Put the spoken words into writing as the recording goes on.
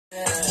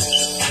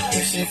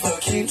she for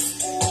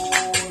keeps.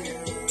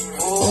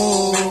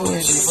 Ooh,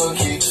 is she for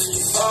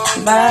keeps.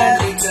 But,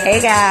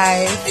 hey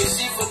guys.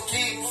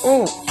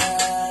 Ooh.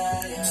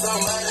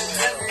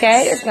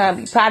 Okay, it's gonna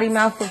be Potty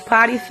Mouth with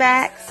Potty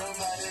Facts.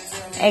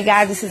 Hey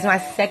guys, this is my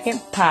second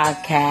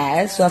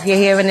podcast. So if you're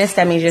hearing this,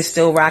 that means you're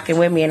still rocking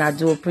with me, and I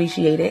do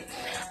appreciate it.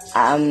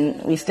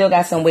 We still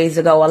got some ways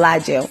to go. Well, I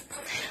do.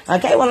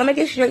 Okay, well, let me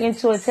get straight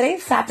into it.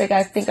 Today's topic,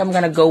 I think I'm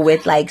gonna go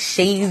with like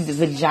shaved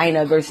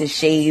vagina versus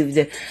shaved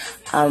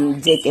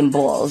dick and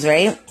balls,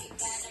 right?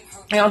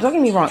 You know, don't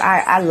get me wrong.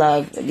 I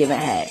love giving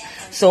head.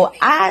 So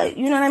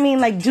you know what I mean?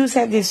 Like, dudes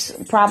have this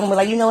problem with,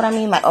 like, you know what I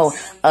mean? Like,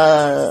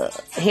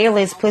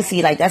 hairless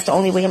pussy. Like, that's the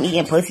only way I'm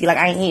eating pussy. Like,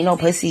 I ain't eating no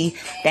pussy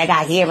that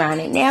got hair on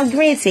it. Now,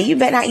 granted, you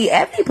better not eat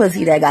every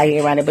pussy that got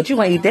hair on it, but you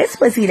gonna eat this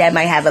pussy that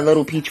might have a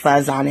little peach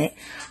fuzz on it.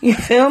 You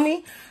feel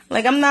me?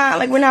 Like,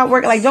 we're not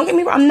working. Like, don't get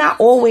me wrong. I'm not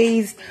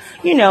always,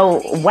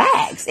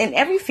 waxed. And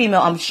every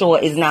female, I'm sure,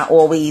 is not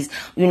always,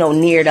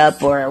 neared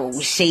up or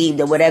shaved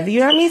or whatever.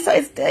 You know what I mean? So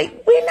it's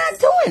like, we're not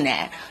doing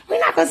that. We're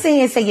not going to sit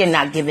here and say you're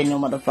not giving no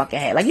motherfucking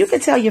head. Like, you can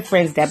tell your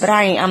friends that, but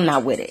I'm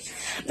not with it.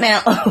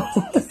 Now,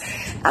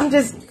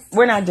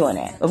 we're not doing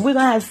that. If we're going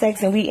to have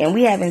sex and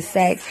we having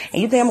sex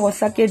and you think I'm going to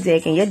suck your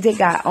dick and your dick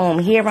got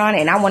hair on it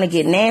and I want to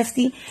get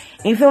nasty,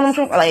 you feel what I'm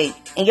saying? Like,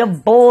 and your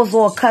balls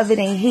all covered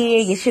in hair,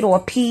 your shit all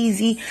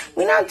peasy.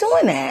 We're not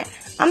doing that.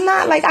 I'm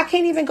not, like, I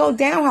can't even go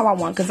down how I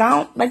want because I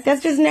don't, like,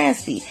 that's just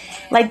nasty.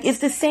 Like, it's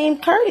the same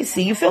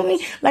courtesy. You feel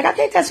me? Like, I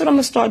think that's what I'm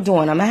going to start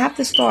doing. I'm going to have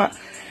to start,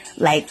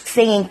 like,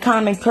 saying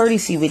common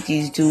courtesy with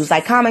these dudes.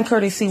 Like, common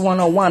courtesy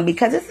 101,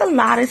 because it's a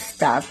lot of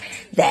stuff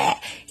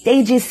that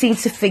they just seem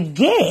to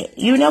forget.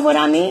 You know what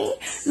I mean?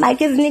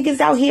 Like, it's niggas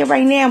out here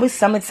right now. It's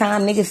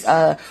summertime.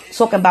 Niggas,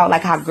 talking about,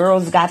 like, how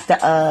girls got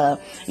the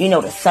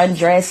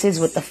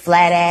sundresses with the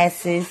flat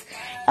asses.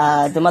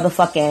 The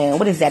motherfucking,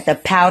 what is that? The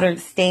powdered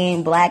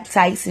stained black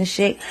tights and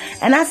shit.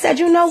 And I said,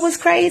 you know what's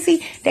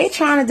crazy? They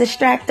trying to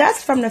distract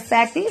us from the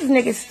fact these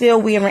niggas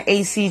still wearing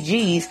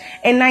ACGs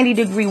in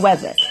 90-degree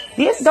weather.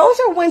 Those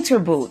are winter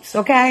boots,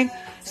 okay?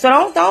 So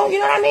don't, you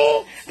know what I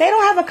mean? They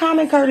don't have a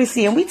common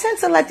courtesy, and we tend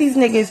to let these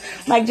niggas,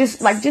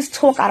 just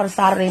talk out of the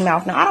side of their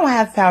mouth. Now, I don't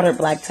have powdered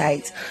black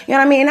tights. You know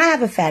what I mean? And I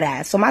have a fat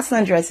ass, so my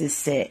sundress is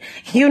sick,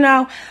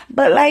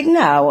 But,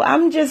 no,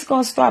 I'm just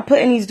gonna start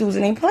putting these dudes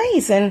in their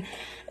place, and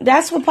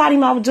that's what Potty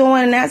Mouth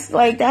doing, and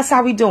that's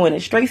how we doing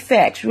it. Straight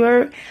facts,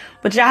 sure.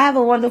 But y'all have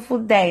a wonderful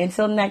day.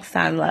 Until next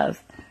time,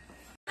 love.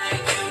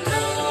 Hey.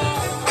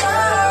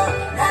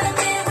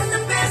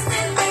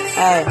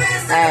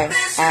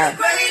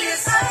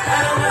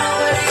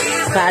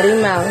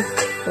 Potty Mouth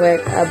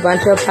with a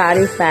bunch of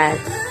potty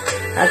facts.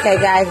 Okay,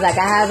 guys, I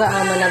have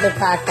another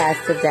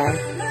podcast today.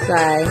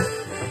 Sorry.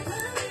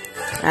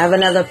 I have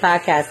another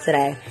podcast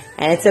today.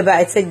 And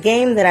it's a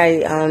game that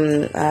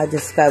I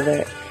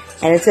discovered.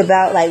 And it's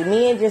about, like,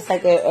 me and just,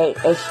 like,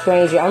 a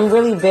stranger. I'm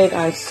really big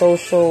on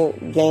social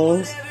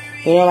games.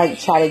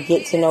 Try to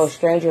get to know a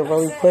stranger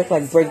really quick,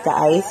 like, break the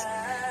ice.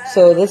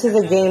 So this is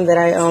a game that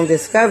I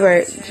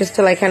discovered just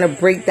to, like, kind of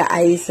break the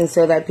ice and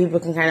so that people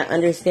can kind of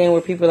understand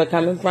where people are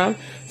coming from.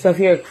 So if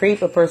you're a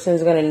creep, a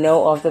person's going to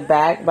know off the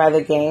bat by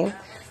the game.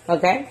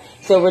 Okay?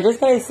 So we're just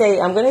going to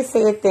say, I'm going to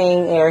say a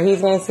thing, or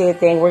he's going to say a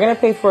thing. We're going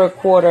to pay for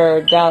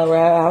 $0.25,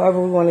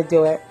 however we want to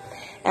do it.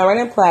 And we're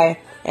going to play.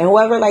 And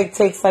whoever,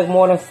 takes,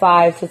 more than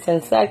 5 to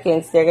 10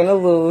 seconds, they're going to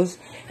lose.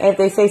 And if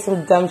they say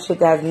some dumb shit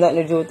that has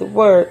nothing to do with the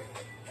word,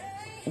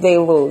 they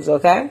lose,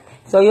 okay?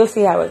 So you'll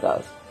see how it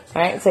goes.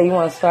 Alright, so you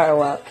want to start or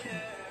what?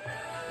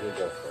 You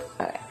go first.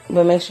 Alright,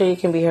 but make sure you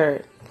can be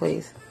heard,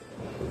 please.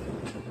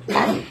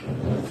 Right.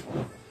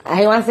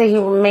 He wants to say he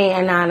remain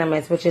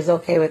anonymous, which is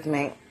okay with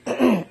me.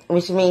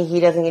 Which means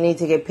he doesn't need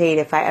to get paid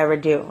if I ever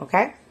do,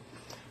 okay?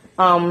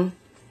 What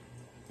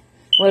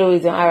are we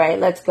doing? Alright,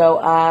 let's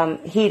go.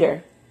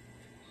 Heater.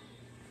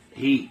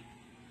 Heat.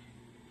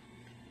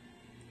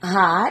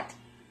 Hot.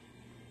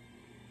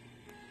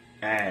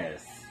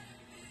 Ass.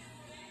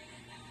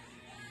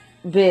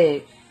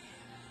 Big.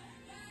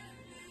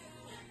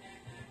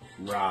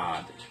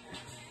 Rod.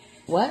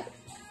 What?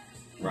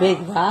 Rod. Big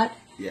rod?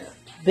 Yes.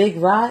 Big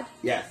rod?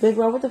 Yes. Big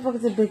rod? What the fuck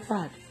is a big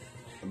rod?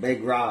 A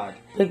big rod.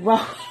 Big rod?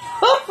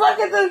 What the fuck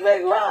is a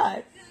big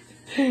rod?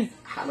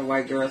 How the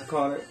white girls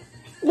call it?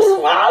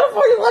 How the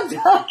fuck you want to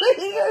tell me?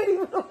 You ain't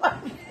even a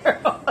white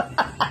girl.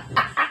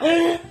 How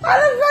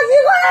the fuck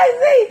you gonna ask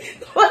me?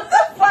 What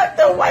the fuck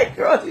the white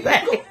girl say?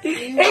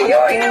 And you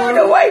ain't even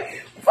the white.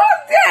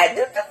 Fuck that.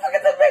 What the fuck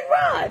is a big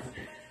rod?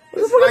 What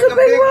the fuck is a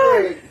big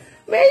rod?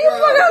 Man, you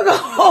fuck up the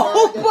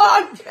whole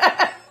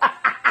podcast.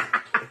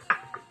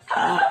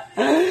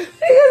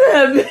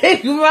 Because a big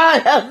rod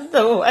helps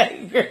the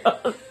white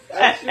girls.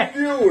 That's your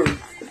viewers.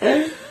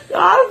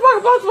 How the fuck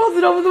am I supposed to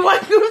know what the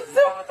white girls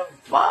do? What the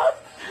fuck?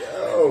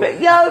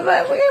 Yo,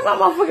 man, forget my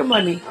motherfucking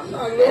money. I'm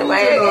not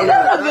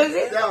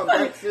losing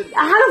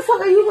How the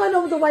fuck are you gonna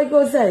know what the white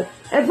girl say?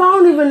 If I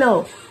don't even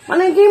know. My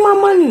nigga, give me my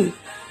money.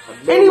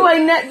 Anyway,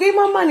 Nat, give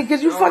my money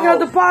because you fucking up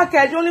the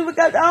podcast. You don't even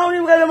got. I don't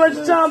even got that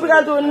much time. We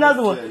gotta do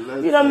another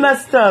one. You done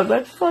messed up.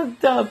 That's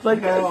fucked up.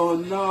 Like, Oh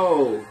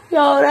no.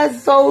 yo,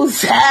 that's so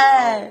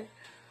sad.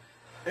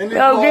 Any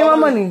Yo, give my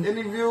money.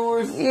 Any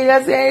viewers? Yeah,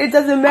 that's it. It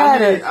doesn't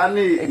matter. I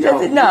need It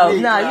doesn't- no, we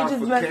need no, you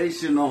just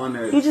clarification on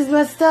it. You just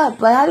messed up.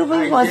 Like, how the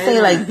fuck you gonna say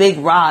didn't. like Big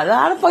Rod?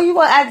 How the fuck you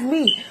gonna ask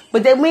me?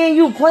 But then me and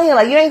you playing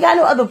like you ain't got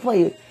no other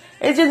players.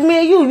 It's just me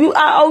and you. You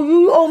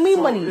owe me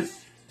money. It's-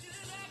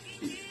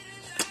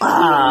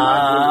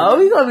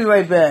 We gonna be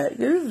right back.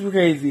 This is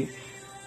crazy.